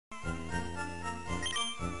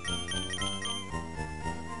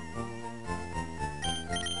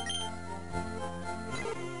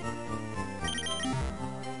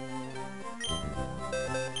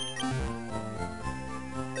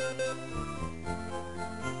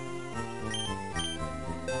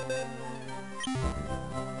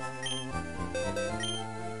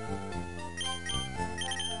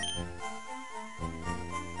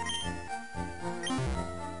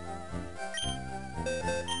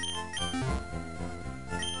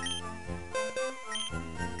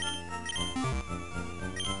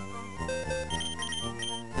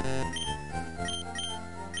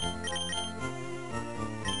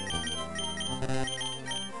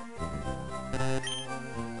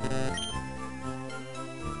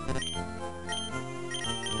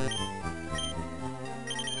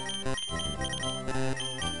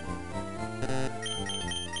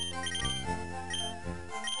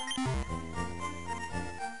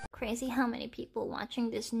Crazy how many people watching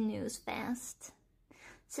this news fast.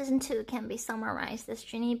 Season 2 can be summarized as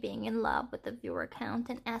Ginny being in love with the viewer count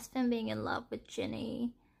and Esfand being in love with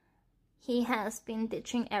Ginny. He has been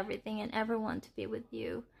ditching everything and everyone to be with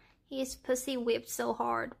you. He is pussy whipped so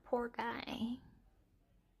hard, poor guy.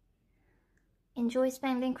 Enjoy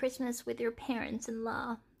spending Christmas with your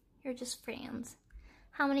parents-in-law. You're just friends.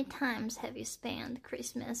 How many times have you spent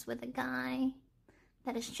Christmas with a guy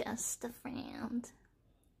that is just a friend?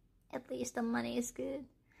 At least the money is good.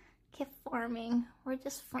 Keep farming. We're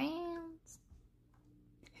just friends.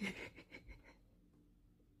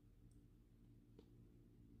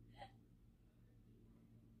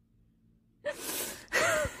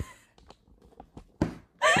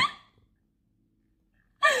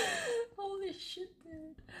 Holy shit,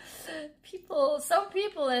 dude. Some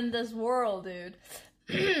people in this world, dude.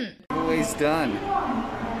 Always done.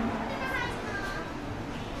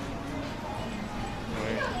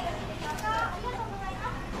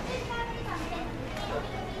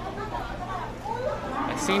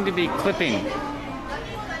 I seem to be clipping.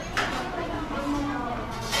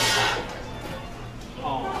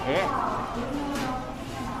 Yeah.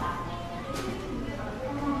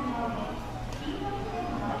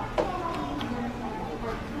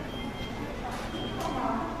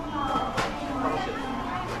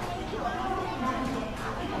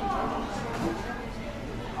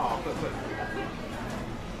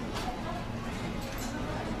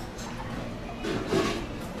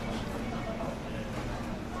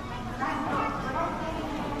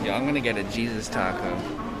 Yeah, I'm gonna get a Jesus taco.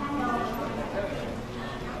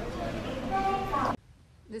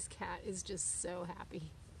 This cat is just so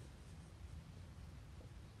happy.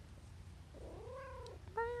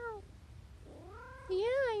 Wow. Yeah,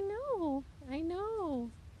 I know. I know.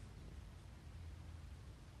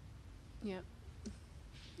 Yep.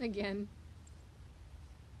 Again.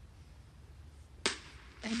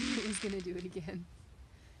 I knew it was gonna do it again.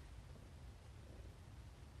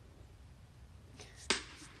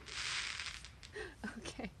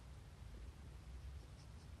 Okay.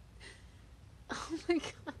 Oh my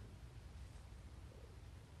god.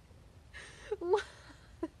 What?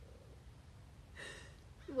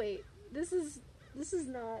 Wait, this is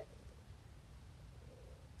not.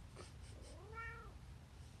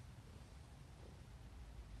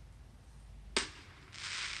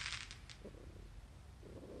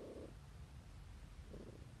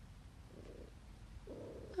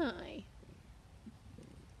 Hi.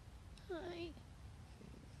 Hi.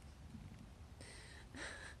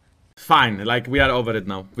 Fine, like we are over it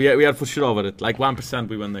now. We are for sure over it. Like 1%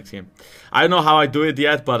 we win next game. I don't know how I do it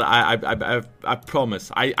yet, but I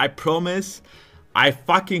promise. I promise. I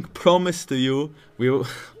fucking promise to you. We will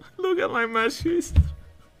look at my match list.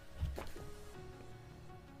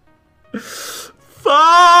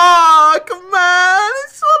 Fuck, man!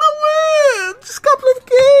 It's wanna win. Just a couple of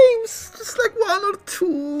games, just like 1 or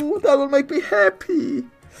 2. That will make me happy.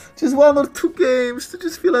 Just 1 or 2 games to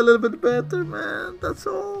just feel a little bit better, man. That's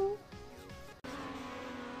all.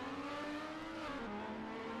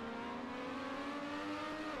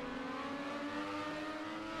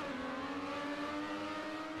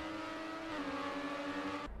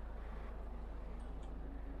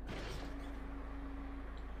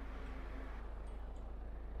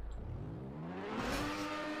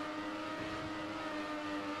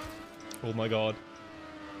 Oh my god.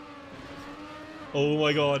 Oh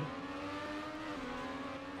my god.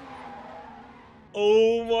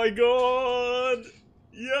 Oh my god.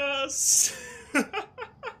 Yes.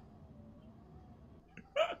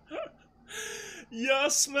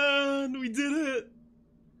 Yes, man. We did it.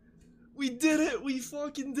 We did it. We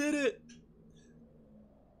fucking did it.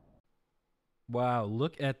 Wow,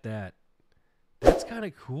 look at that. That's kind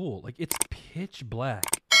of cool. Like, it's pitch black.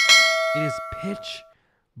 It is pitch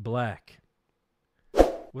black.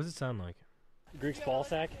 What does it sound like? Greek's ball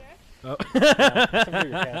sack. Oh. Yeah, some of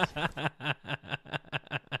your cats.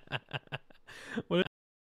 What?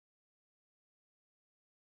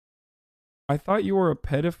 I thought you were a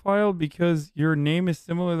pedophile because your name is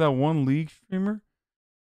similar to that one League streamer?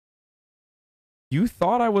 You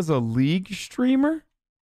thought I was a League streamer?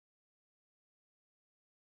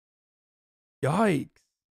 Yikes.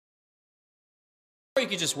 Or you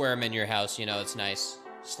could just wear them in your house, you know, it's nice.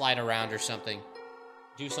 Slide around or something.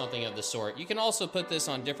 Do something of the sort. You can also put this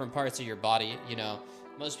on different parts of your body, you know.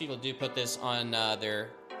 Most people do put this on their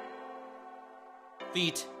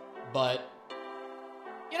feet, but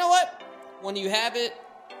You know what? When you have it,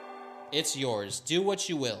 it's yours. Do what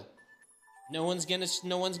you will. No one's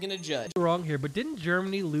gonna judge. Wrong here, but didn't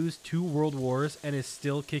Germany lose 2 world wars and is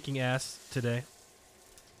still kicking ass today?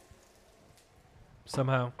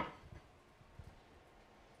 Somehow.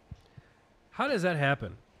 How does that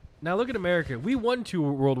happen? Now look at America. We won 2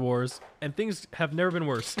 world wars and things have never been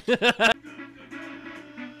worse.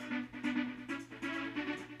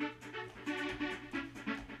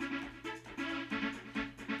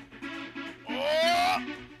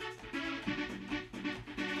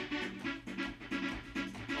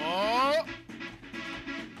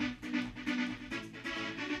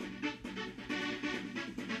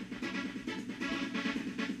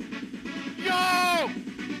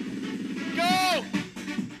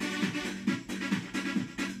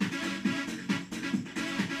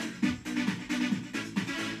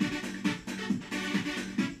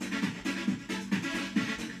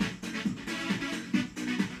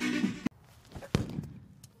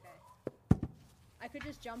 I could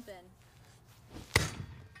just jump in.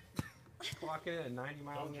 Clock it at 90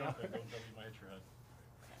 miles an hour. Don't jump in my tread.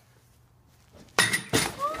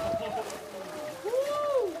 Woo!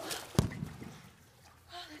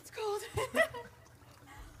 Oh, that's cold. You have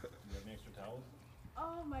any extra towels?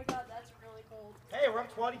 Oh my god, that's really cold. Hey, we're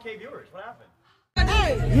up 20K viewers. What happened?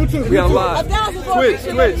 YouTube. We on live. Twitch.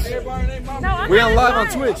 We on live on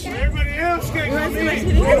Twitch. Everybody else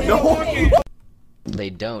can No. They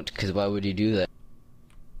don't, because why would you do that?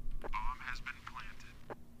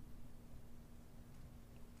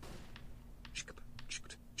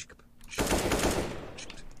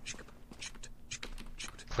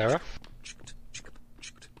 Clara?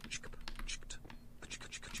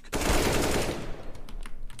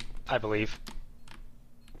 I believe.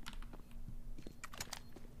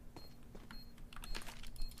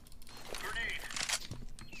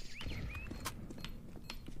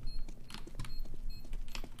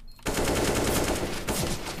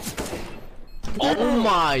 Oh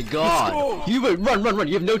my god! You would run.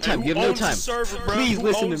 You have no time. You have no time. Please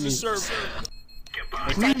listen to me.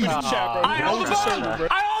 Please. I own the server, bro.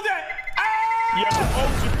 I own it! Yeah,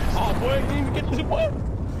 oh boy, he didn't even get this one.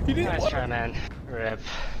 He didn't. Nice try, man. Rip.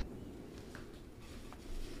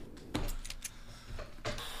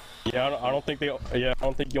 Yeah, I don't think they. Yeah, I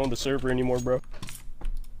don't think you own the server anymore, bro.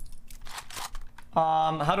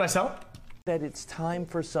 How do I sell? That it's time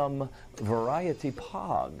for some variety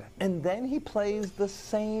pog. And then he plays the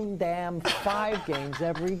same damn 5 games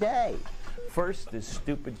every day. First, this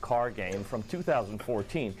stupid car game from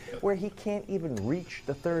 2014, where he can't even reach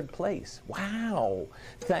the 3rd place. Wow!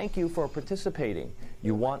 Thank you for participating.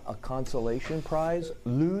 You want a consolation prize?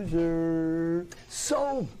 Loser!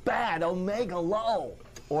 So bad, Omega Low!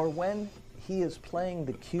 Or when he is playing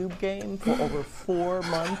the cube game for over 4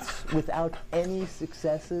 months without any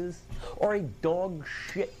successes, or a dog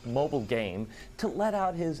shit mobile game to let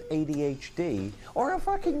out his ADHD, or a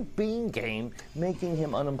fucking bean game making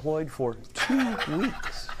him unemployed for 2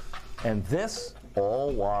 weeks. And this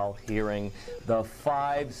all while hearing the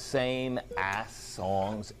 5 same ass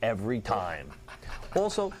songs every time.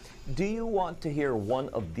 Also, do you want to hear one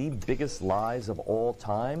of the biggest lies of all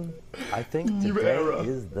time? I think today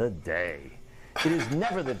is the day. It is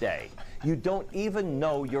never the day. You don't even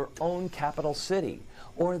know your own capital city,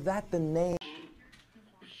 or that the name...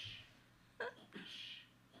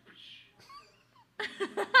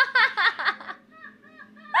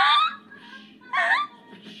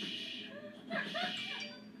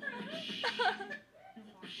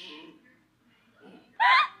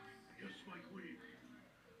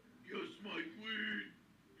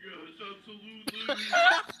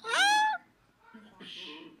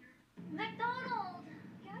 McDonald's!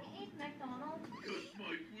 Can I eat McDonald's? Yes,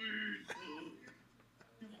 my queen.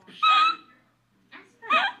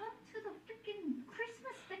 Esfand, come to the freaking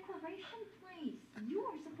Christmas decoration place. You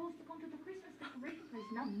are supposed to come to the Christmas decoration place,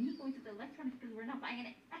 not me going to the electronics because we're not buying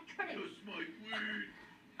an electronics. Yes, my queen.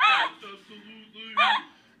 Yes, absolutely.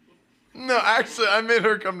 No, actually, I made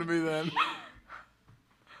her come to me then.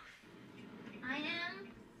 I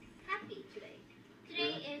am happy today.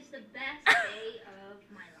 Today is the best day of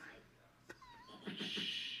my life.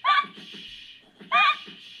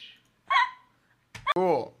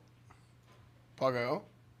 Cool. Poggo.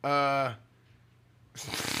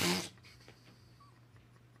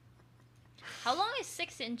 How long is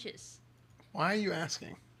 6 inches? Why are you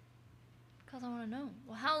asking? Because I want to know.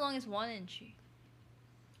 Well, how long is 1 inch?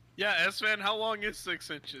 Yeah, Esfand, how long is 6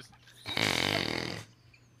 inches?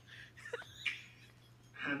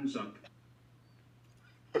 Hands up.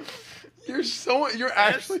 You're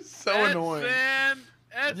actually so annoying.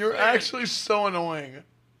 You're actually so annoying.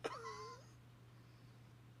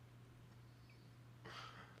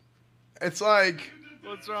 It's like.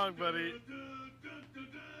 What's wrong, buddy?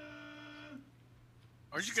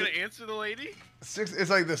 Aren't you gonna answer the lady? 6. It's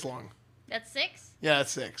like this long. That's 6? Yeah,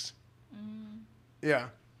 that's 6. Yeah.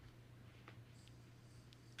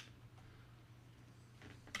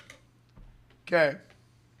 Okay.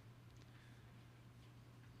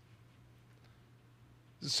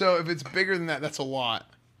 So if it's bigger than that, that's a lot.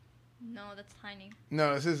 No, that's tiny.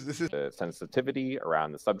 No, this is the sensitivity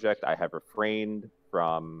around the subject. I have refrained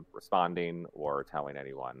from responding or telling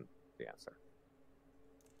anyone the answer.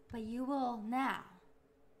 But you will now.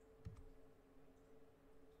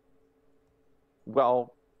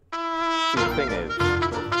 Well, see, the thing is,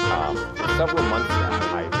 for several months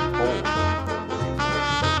now, I've told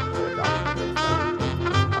and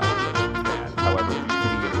however, due to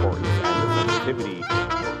the importance and the sensitivity.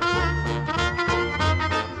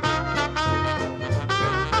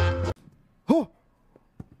 Oh!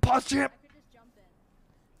 Pause champ!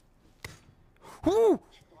 Woo!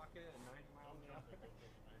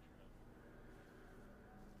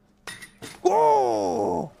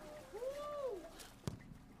 Whoa!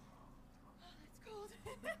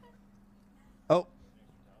 Oh.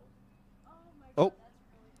 Oh.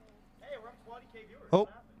 Oh.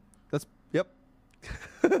 That's, yep.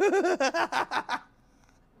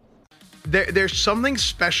 There's something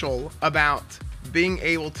special about being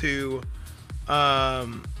able to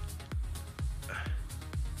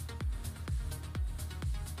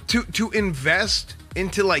invest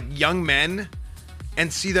into like young men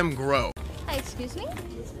and see them grow. Hi, excuse me?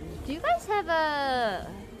 Do you guys have a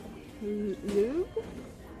lube?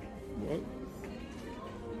 What?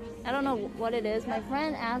 I don't know what it is. My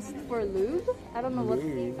friend asked for lube. I don't know what.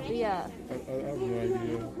 Yeah. I have no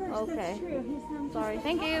idea. Okay. Sorry.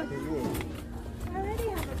 Thank you.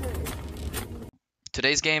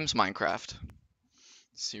 Today's game's Minecraft.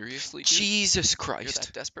 Seriously, dude? Jesus Christ. You're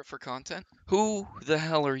that desperate for content? Who the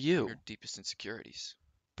hell are you? Your deepest insecurities.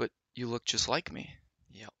 But you look just like me.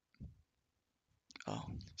 Yep. Oh.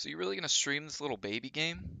 So you're really gonna stream this little baby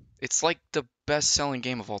game? It's like the best-selling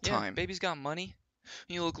game of all time. Baby's got money.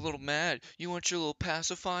 You look a little mad. You want your little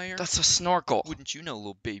pacifier? That's a snorkel. Wouldn't you know,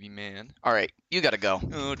 little baby man? Alright, you gotta go.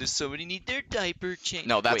 Oh, does somebody need their diaper changed?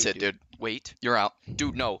 No, that's it, dude. Wait. You're out.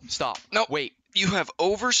 Dude, no. Stop. No. Wait. You have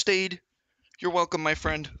overstayed. You're welcome, my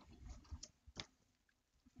friend.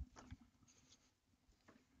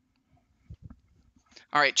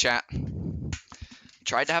 Alright, chat.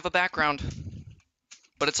 Tried to have a background,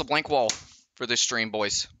 but it's a blank wall for this stream,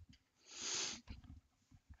 boys.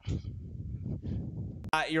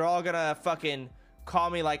 You're all gonna fucking call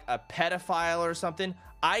me like a pedophile or something.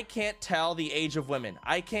 I can't tell the age of women.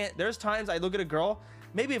 I can't. There's times I look at a girl,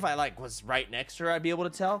 maybe if I like was right next to her, I'd be able to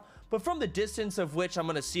tell. But from the distance of which I'm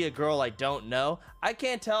gonna see a girl I don't know, I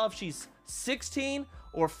can't tell if she's 16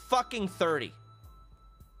 or fucking 30.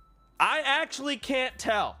 I actually can't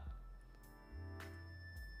tell.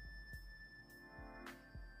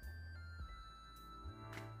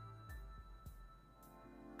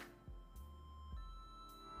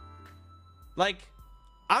 Like,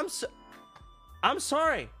 I'm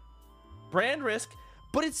sorry, brand risk,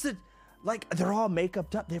 but it's the, like, they're all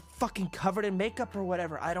makeuped up. They're fucking covered in makeup or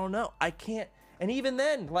whatever. I don't know. I can't. And even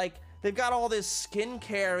then, like, they've got all this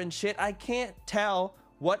skincare and shit. I can't tell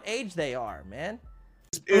what age they are, man.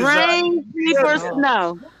 Rain, paper,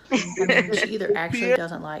 snow. I mean, she either actually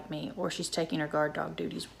doesn't like me or she's taking her guard dog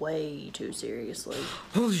duties way too seriously.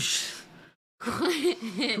 Holy shit.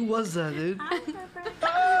 Who was that, dude?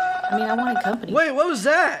 I mean, I wanted company. Wait, what was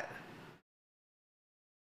that?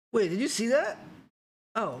 Wait, did you see that?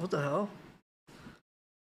 Oh, what the hell?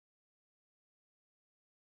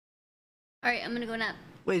 Alright, I'm gonna go nap.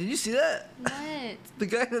 Wait, did you see that? What? The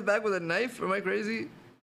guy in the back with a knife? Am I crazy?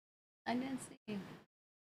 I didn't see.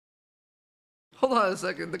 Hold on a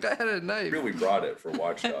second. The guy had a knife. Really brought it for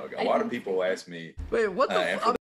Watchdog. A lot of people ask me. Wait, what the?